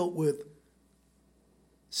 I dealt with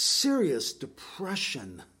serious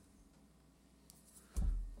depression.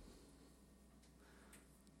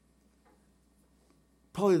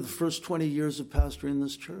 Probably the first 20 years of pastoring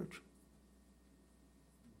this church.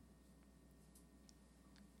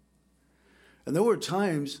 And there were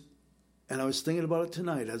times, and I was thinking about it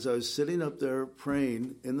tonight, as I was sitting up there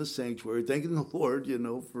praying in the sanctuary, thanking the Lord,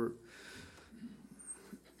 for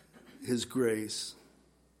His grace.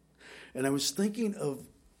 And I was thinking of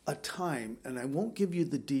a time, and I won't give you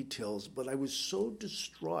the details, but I was so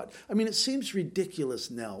distraught. I mean, it seems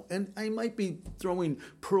ridiculous now, and I might be throwing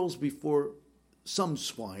pearls before some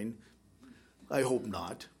swine. I hope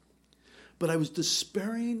not. But I was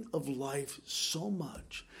despairing of life so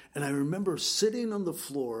much. And I remember sitting on the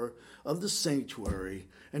floor of the sanctuary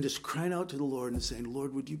and just crying out to the Lord and saying,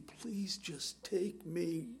 Lord, would you please just take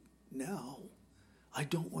me now? I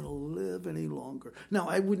don't want to live any longer. Now,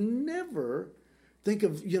 I would never think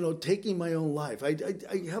of, taking my own life. I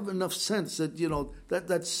have enough sense that,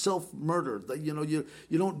 that's self-murder, that, you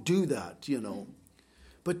don't do that,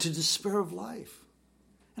 But to despair of life.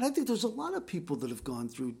 And I think there's a lot of people that have gone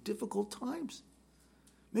through difficult times.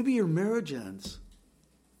 Maybe your marriage ends.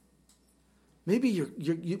 Maybe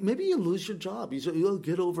maybe you lose your job. You'll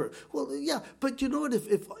get over it. Well, yeah, but you know what?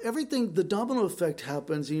 If everything, the domino effect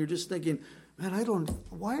happens, and you're just thinking, man,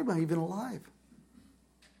 why am I even alive?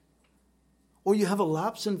 Or you have a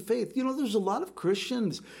lapse in faith. There's a lot of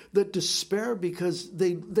Christians that despair because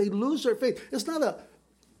they lose their faith. It's not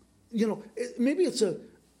maybe it's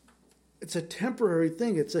a temporary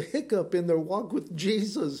thing. It's a hiccup in their walk with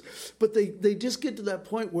Jesus. But they just get to that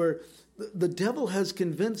point where the devil has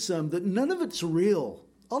convinced them that none of it's real.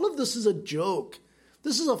 All of this is a joke.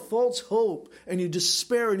 This is a false hope. And you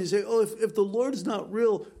despair and you say, oh, if the Lord's not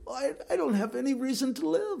real, I don't have any reason to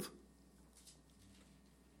live.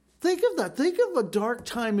 Think of that. Think of a dark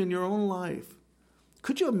time in your own life.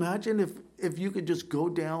 Could you imagine if you could just go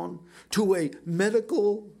down to a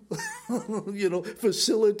medical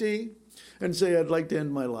facility and say, I'd like to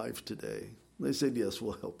end my life today? They said, yes,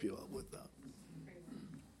 we'll help you out with that.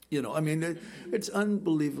 It's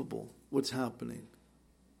unbelievable what's happening.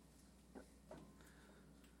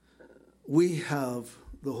 We have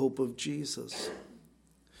the hope of Jesus.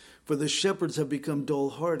 For the shepherds have become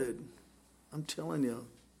dull-hearted. I'm telling you.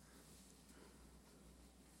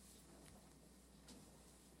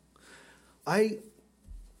 I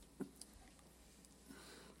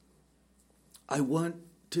want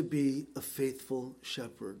to be a faithful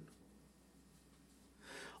shepherd.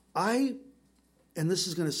 And this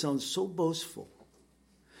is going to sound so boastful,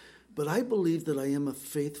 but I believe that I am a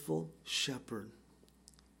faithful shepherd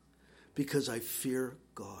because I fear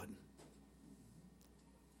God.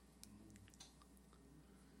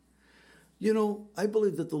 I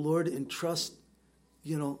believe that the Lord entrusts,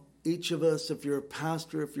 each of us, if you're a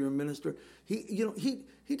pastor, if you're a minister, he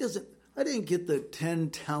doesn't, I didn't get the 10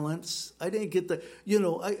 talents. I didn't get the,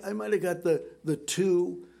 I might have got the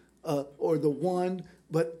 2 or the 1,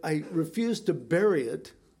 but I refuse to bury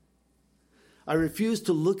it. I refuse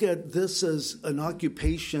to look at this as an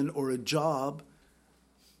occupation or a job.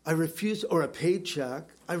 Or a paycheck.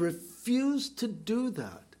 I refuse to do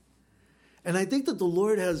that. And I think that the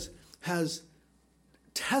Lord has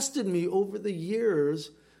tested me over the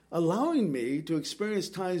years, allowing me to experience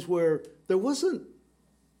times where there wasn't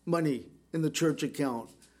money in the church account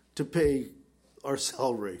to pay our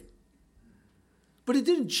salary. But it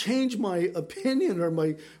didn't change my opinion or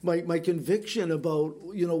my conviction about,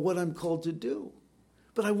 what I'm called to do.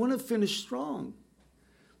 But I want to finish strong.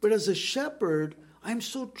 But as a shepherd, I'm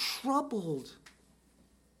so troubled.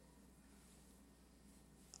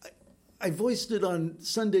 I voiced it on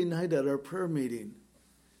Sunday night at our prayer meeting.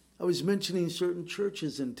 I was mentioning certain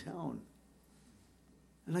churches in town.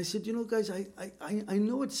 And I said, guys, I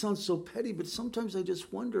know it sounds so petty, but sometimes I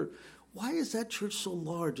just wonder, why is that church so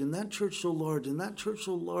large and that church so large and that church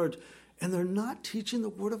so large? And they're not teaching the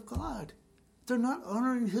Word of God. They're not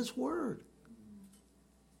honoring His Word.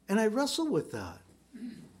 And I wrestle with that.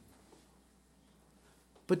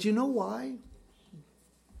 But you know why?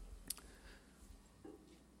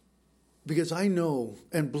 Because I know,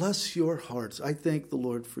 and bless your hearts, I thank the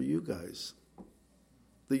Lord for you guys,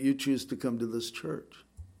 that you choose to come to this church.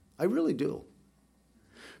 I really do.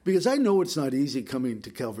 Because I know it's not easy coming to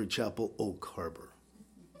Calvary Chapel, Oak Harbor.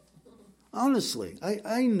 Honestly,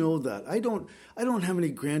 I know that. I don't have any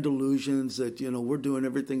grand illusions that, we're doing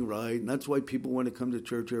everything right, and that's why people want to come to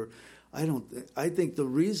church here. I think the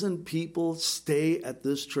reason people stay at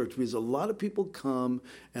this church, because a lot of people come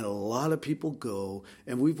and a lot of people go,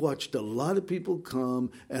 and we've watched a lot of people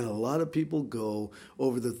come and a lot of people go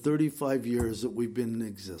over the 35 years that we've been in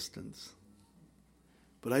existence.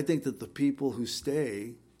 But I think that the people who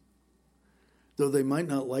stay, though they might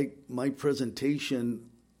not like my presentation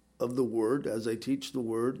of the Word as I teach the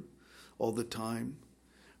Word all the time,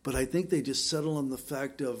 but I think they just settle on the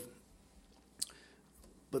fact of,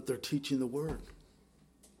 but they're teaching the Word.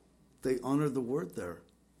 They honor the Word there.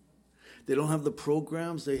 They don't have the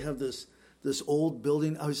programs. They have this old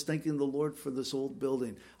building. I was thanking the Lord for this old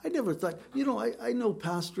building. I never thought, I know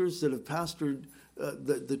pastors that have pastored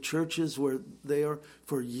the churches where they are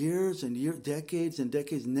for years and years, decades and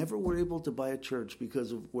decades, never were able to buy a church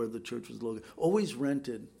because of where the church was located. Always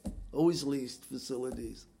rented, always leased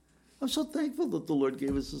facilities. I'm so thankful that the Lord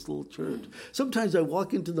gave us this little church. Sometimes I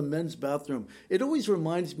walk into the men's bathroom. It always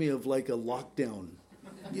reminds me of like a lockdown.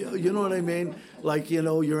 You know what I mean? Like,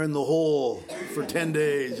 you're in the hole for 10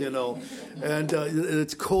 days, and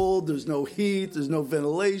it's cold. There's no heat. There's no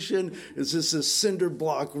ventilation. It's just a cinder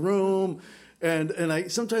block room.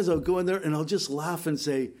 And sometimes I'll go in there and I'll just laugh and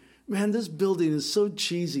say, man, this building is so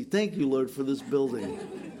cheesy. Thank you, Lord, for this building.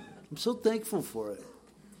 I'm so thankful for it.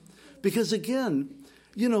 Because again,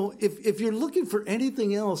 if you're looking for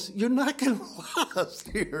anything else, you're not going to last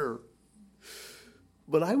here.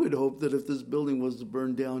 But I would hope that if this building was to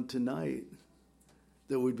burn down tonight,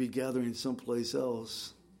 that we'd be gathering someplace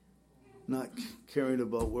else, not caring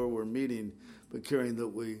about where we're meeting, but caring that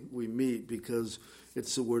we meet because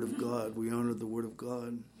it's the Word of God. We honor the Word of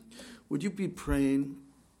God. Would you be praying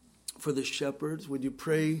for the shepherds? Would you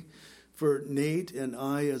pray for Nate and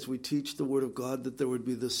I, as we teach the Word of God, that there would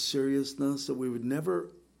be this seriousness, that we would never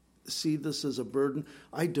see this as a burden?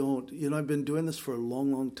 I don't. I've been doing this for a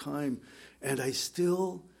long, long time, and I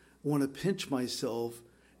still want to pinch myself,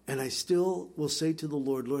 and I still will say to the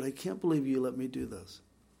Lord, Lord, I can't believe you let me do this.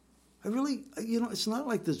 I really, it's not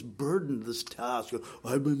like this burden, this task.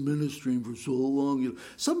 I've been ministering for so long.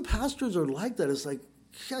 Some pastors are like that. It's like,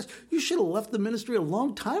 gosh, you should have left the ministry a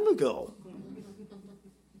long time ago.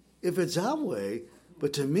 If it's that way,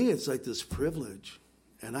 but to me, it's like this privilege.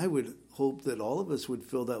 And I would hope that all of us would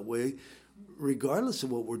feel that way, regardless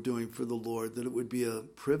of what we're doing for the Lord, that it would be a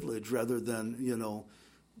privilege rather than,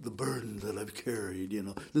 the burden that I've carried.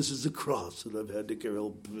 This is the cross that I've had to carry. A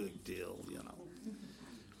big deal,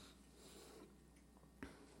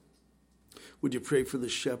 Would you pray for the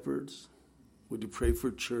shepherds? Would you pray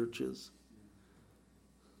for churches?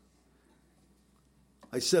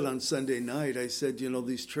 I said on Sunday night,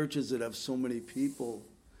 these churches that have so many people,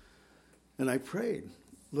 and I prayed,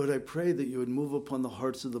 Lord, I pray that you would move upon the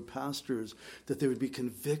hearts of the pastors, that they would be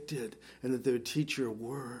convicted, and that they would teach your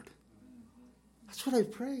word. That's what I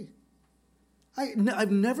pray.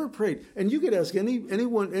 I've never prayed, and you could ask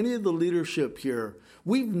anyone, any of the leadership here.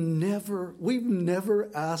 We've never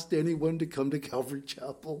asked anyone to come to Calvary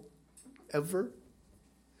Chapel, ever.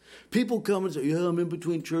 People come and say, yeah, I'm in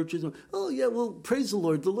between churches. Oh, yeah, well, praise the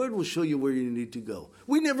Lord. The Lord will show you where you need to go.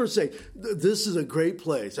 We never say, this is a great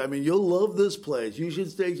place. I mean, you'll love this place. You should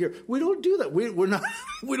stay here. We don't do that. We're not.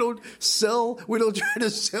 We don't sell. We don't try to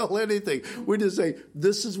sell anything. We just say,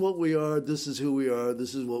 this is what we are. This is who we are.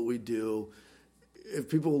 This is what we do. If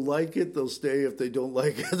people like it, they'll stay. If they don't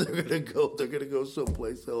like it, they're going to go. They're going to go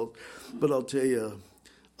someplace else. But I'll tell you,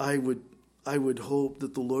 I would hope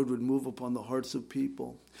that the Lord would move upon the hearts of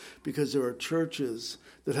people, because there are churches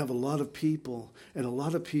that have a lot of people, and a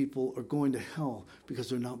lot of people are going to hell because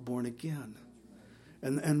they're not born again.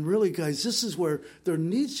 And really, guys, this is where there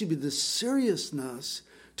needs to be this seriousness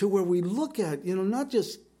to where we look at, not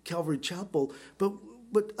just Calvary Chapel,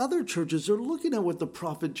 but other churches are looking at what the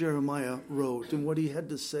prophet Jeremiah wrote and what he had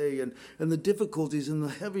to say, and the difficulties and the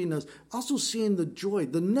heaviness, also seeing the joy,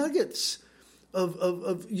 the nuggets of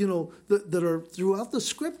that are throughout the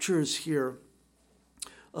scriptures here,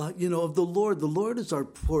 of the Lord. The Lord is our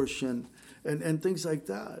portion, and things like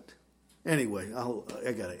that. Anyway,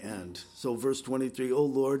 I got to end. So verse 23, O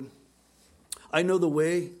Lord, I know the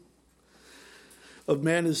way of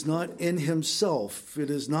man is not in himself. It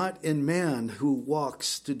is not in man who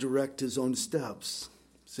walks to direct his own steps.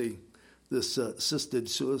 See, this assisted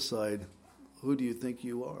suicide, who do you think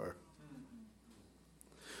you are?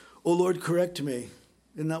 O Lord, correct me.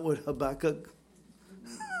 Isn't that what Habakkuk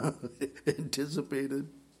anticipated?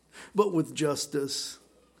 But with justice,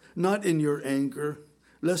 not in your anger,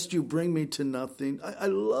 lest you bring me to nothing. I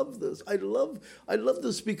love this. I love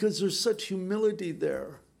this because there's such humility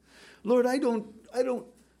there. Lord,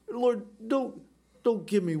 Lord, don't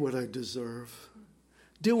give me what I deserve.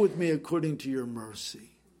 Deal with me according to your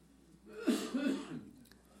mercy.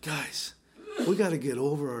 Guys, we got to get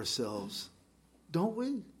over ourselves, don't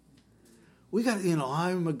we? We got to,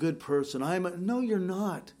 I'm a good person. No, you're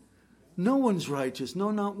not. No one's righteous.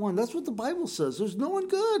 No, not one. That's what the Bible says. There's no one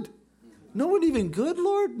good. No one even good,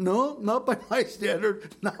 Lord? No, not by my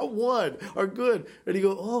standard. Not one are good. And you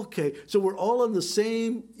go, okay. So we're all on the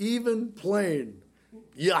same even plane.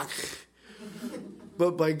 Yuck.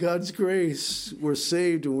 But by God's grace, we're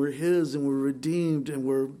saved and we're His and we're redeemed and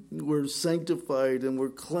we're sanctified and we're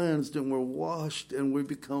cleansed and we're washed and we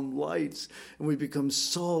become lights and we become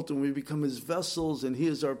salt and we become His vessels and He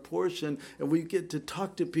is our portion and we get to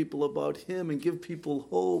talk to people about Him and give people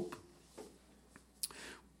hope.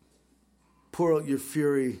 Pour out your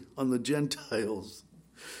fury on the Gentiles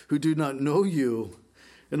who do not know you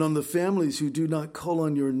and on the families who do not call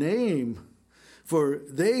on your name. For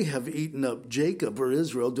they have eaten up Jacob or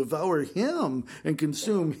Israel, devour him and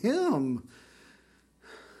consume him,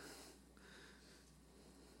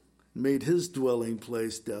 made his dwelling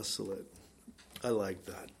place desolate. I like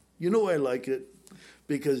that. You know why I like it?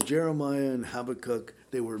 Because Jeremiah and Habakkuk,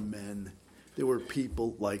 they were men. They were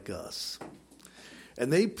people like us.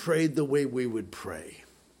 And they prayed the way we would pray.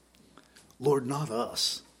 Lord, not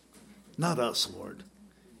us. Not us, Lord.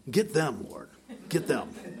 Get them, Lord. Get them.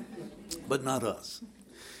 But not us.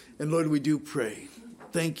 And Lord, we do pray,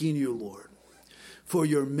 thanking you, Lord, for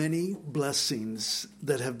your many blessings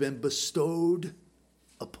that have been bestowed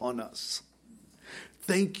upon us.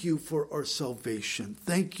 Thank you for our salvation.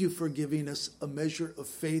 Thank you for giving us a measure of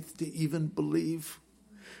faith to even believe.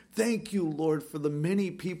 Thank you, Lord, for the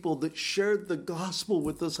many people that shared the gospel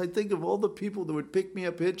with us. I think of all the people that would pick me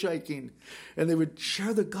up hitchhiking and they would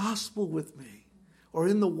share the gospel with me. Or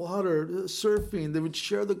in the water, surfing, they would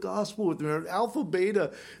share the gospel with me. Or Alpha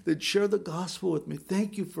Beta, they'd share the gospel with me.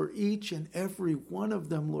 Thank you for each and every one of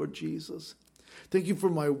them, Lord Jesus. Thank you for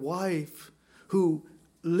my wife who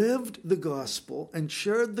lived the gospel and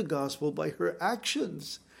shared the gospel by her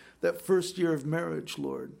actions that first year of marriage,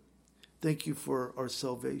 Lord. Thank you for our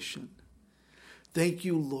salvation. Thank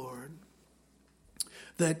you, Lord,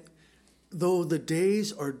 that though the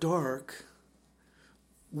days are dark,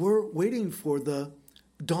 we're waiting for the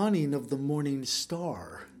dawning of the morning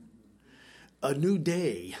star, a new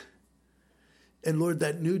day. And Lord,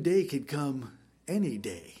 that new day could come any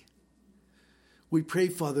day. We pray,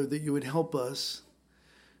 Father, that you would help us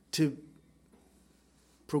to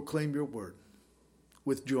proclaim your word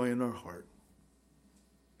with joy in our heart,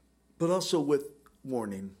 but also with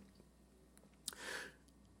warning.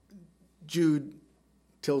 Jude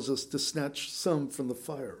tells us to snatch some from the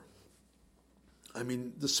fire.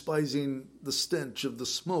 Despising the stench of the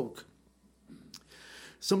smoke.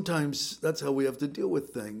 Sometimes that's how we have to deal with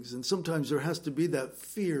things. And sometimes there has to be that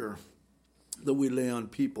fear that we lay on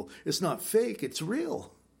people. It's not fake, it's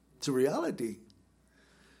real. It's a reality.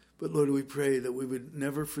 But Lord, we pray that we would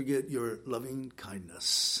never forget your loving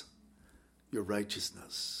kindness, your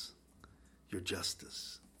righteousness, your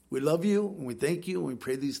justice. We love you and we thank you and we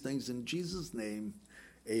pray these things in Jesus' name.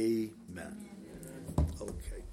 Amen. Okay.